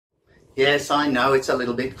Yes, I know it's a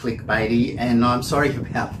little bit clickbaity, and I'm sorry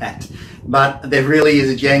about that. But there really is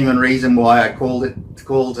a genuine reason why I called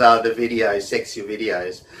the video Sex Your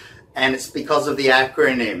Videos. And it's because of the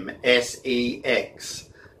acronym SEX.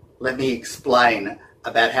 Let me explain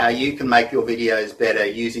about how you can make your videos better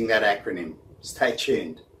using that acronym. Stay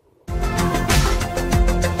tuned.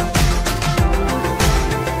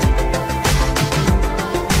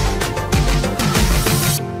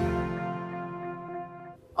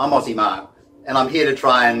 I'm Aussie Mark, and I'm here to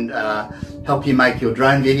try and help you make your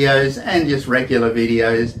drone videos and just regular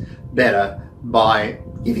videos better by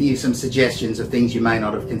giving you some suggestions of things you may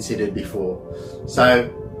not have considered before.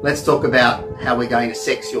 So let's talk about how we're going to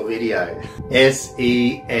sex your video.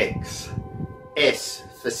 SEX. S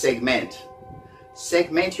for segment.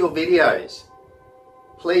 Segment your videos.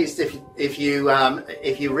 Please, if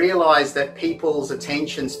you realize that people's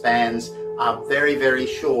attention spans are very, very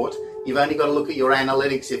short, you've only got to look at your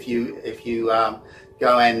analytics if you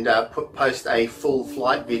go and post a full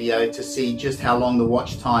flight video to see just how long the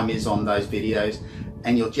watch time is on those videos,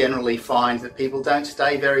 and you'll generally find that people don't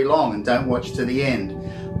stay very long and don't watch to the end.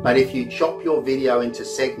 But if you chop your video into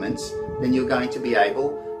segments, then you're going to be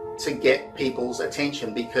able to get people's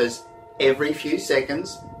attention, because every few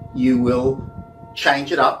seconds you will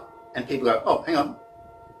change it up and people go, oh, hang on,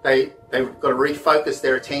 they've got to refocus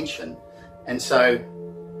their attention. And so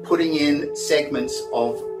putting in segments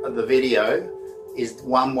of the video is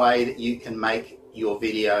one way that you can make your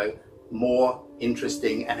video more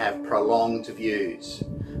interesting and have prolonged views.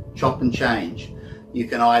 Chop and change. You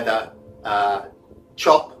can either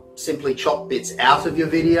simply chop bits out of your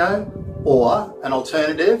video, or an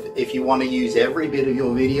alternative, if you want to use every bit of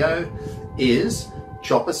your video, is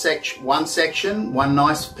chop one section, one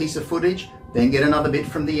nice piece of footage, then get another bit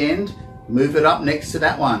from the end, move it up next to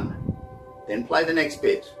that one, then play the next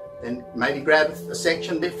bit, then maybe grab a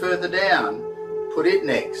section a bit further down, put it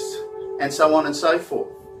next, and so on and so forth.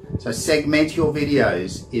 So segment your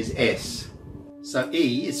videos is S. So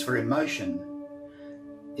E is for emotion.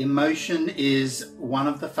 Emotion is one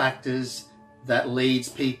of the factors that leads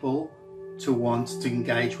people to want to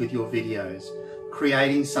engage with your videos.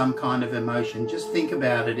 Creating some kind of emotion. Just think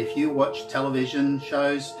about it. If you watch television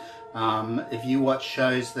shows, if you watch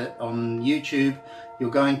shows that on YouTube, you're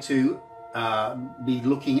going to be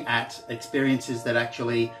looking at experiences that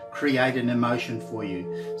actually create an emotion for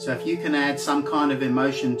you. So if you can add some kind of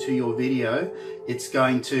emotion to your video, it's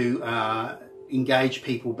going to engage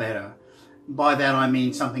people better. By that I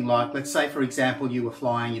mean something like, let's say for example you were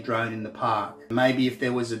flying your drone in the park. Maybe if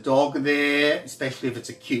there was a dog there, especially if it's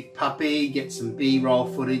a cute puppy, get some B-roll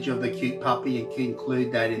footage of the cute puppy and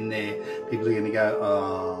include that in there. People are going to go,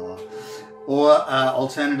 oh. Or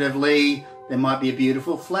alternatively, there might be a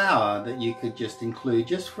beautiful flower that you could just include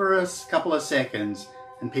just for a couple of seconds,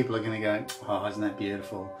 and people are going to go, oh, isn't that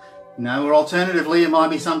beautiful? You know, or alternatively, it might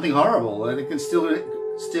be something horrible that it can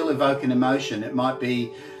still evoke an emotion. It might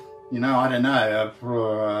be, you know, I don't know,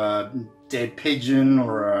 a dead pigeon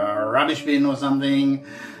or a rubbish bin or something.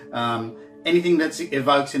 Anything that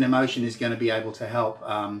evokes an emotion is going to be able to help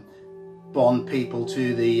bond people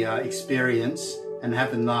to the experience and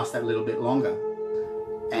have them last that little bit longer.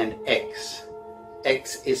 And X.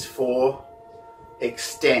 X is for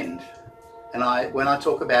extend. And when I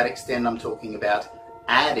talk about extend, I'm talking about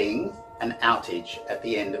adding an outage at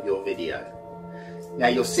the end of your video. Now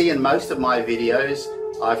you'll see in most of my videos,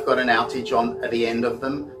 I've got an outage on at the end of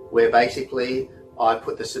them, where basically I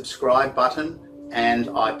put the subscribe button and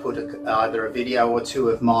I put either a video or two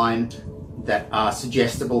of mine that are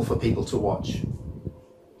suggestible for people to watch.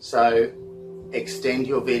 So extend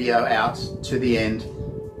your video out to the end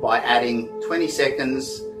by adding 20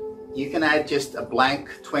 seconds. You can add just a blank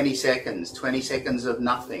 20 seconds of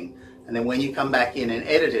nothing. And then when you come back in and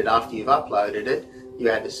edit it after you've uploaded it, you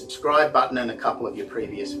add the subscribe button and a couple of your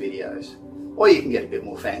previous videos. Or you can get a bit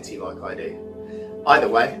more fancy like I do. Either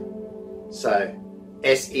way, so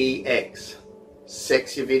SEX,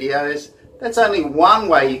 sex your videos. That's only one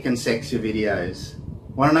way you can sex your videos.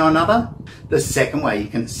 Want to know another? The second way you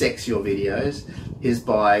can sex your videos is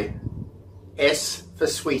by S for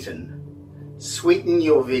sweeten. Sweeten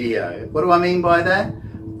your video. What do I mean by that?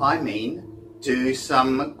 I mean do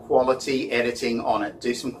some quality editing on it.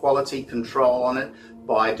 Do some quality control on it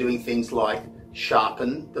by doing things like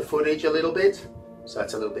sharpen the footage a little bit, so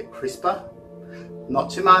it's a little bit crisper. Not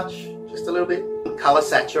too much, just a little bit. Color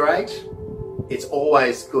saturate. It's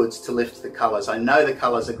always good to lift the colors. I know the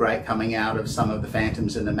colors are great coming out of some of the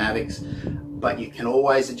Phantoms and the Mavics, but you can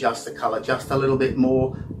always adjust the color just a little bit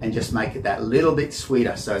more and just make it that little bit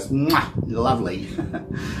sweeter, so it's lovely.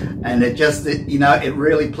 And it just, you know, it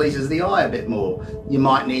really pleases the eye a bit more. You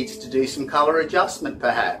might need to do some color adjustment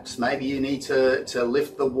perhaps. Maybe you need to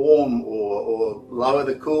lift the warm or lower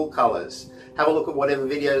the cool colors. Have a look at whatever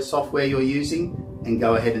video software you're using and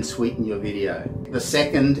go ahead and sweeten your video. The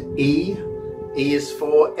second E is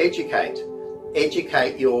for educate.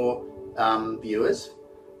 Educate your viewers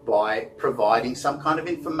by providing some kind of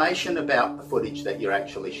information about the footage that you're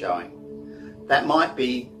actually showing. That might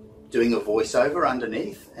be doing a voiceover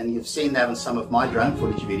underneath, and you've seen that in some of my drone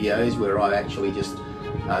footage videos where I actually just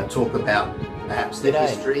talk about perhaps the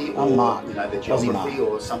history or you know, the geography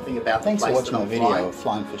or something about the place. Thanks for watching the video flying. of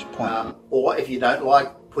Flying Fish Point. Or if you don't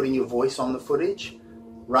like putting your voice on the footage,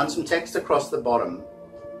 run some text across the bottom.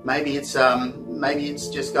 Maybe it's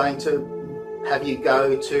just going to have you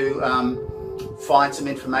go to find some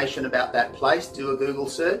information about that place, do a Google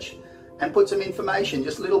search and put some information,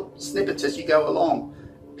 just little snippets as you go along.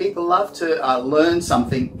 People love to learn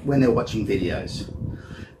something when they're watching videos.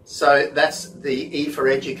 So that's the E for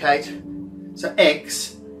educate. So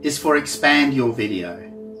X is for expand your video.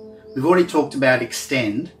 We've already talked about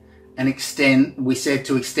extend, and extend, we said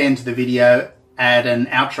to extend the video, add an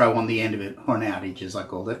outro on the end of it, or an outage as I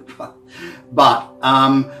called it. But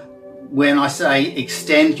when I say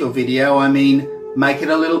extend your video, I mean make it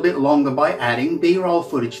a little bit longer by adding B-roll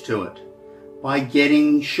footage to it, by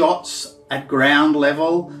getting shots at ground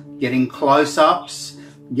level, getting close-ups,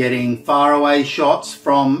 getting faraway shots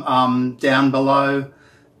from down below,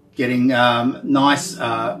 getting nice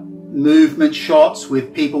movement shots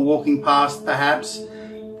with people walking past perhaps.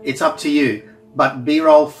 It's up to you, but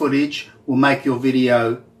B-roll footage will make your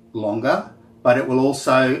video longer, but it will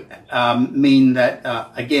also mean that,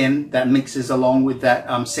 again, that mixes along with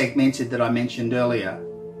that segmented that I mentioned earlier.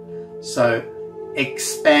 So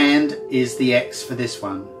expand is the X for this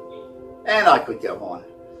one. And I could go on,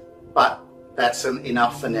 but that's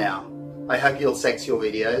enough for now. I hope you'll sex your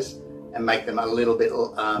videos and make them a little bit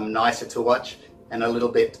nicer to watch and a little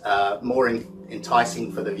bit more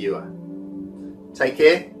enticing for the viewer. Take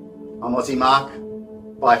care. I'm Aussie Mark.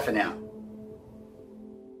 Bye for now.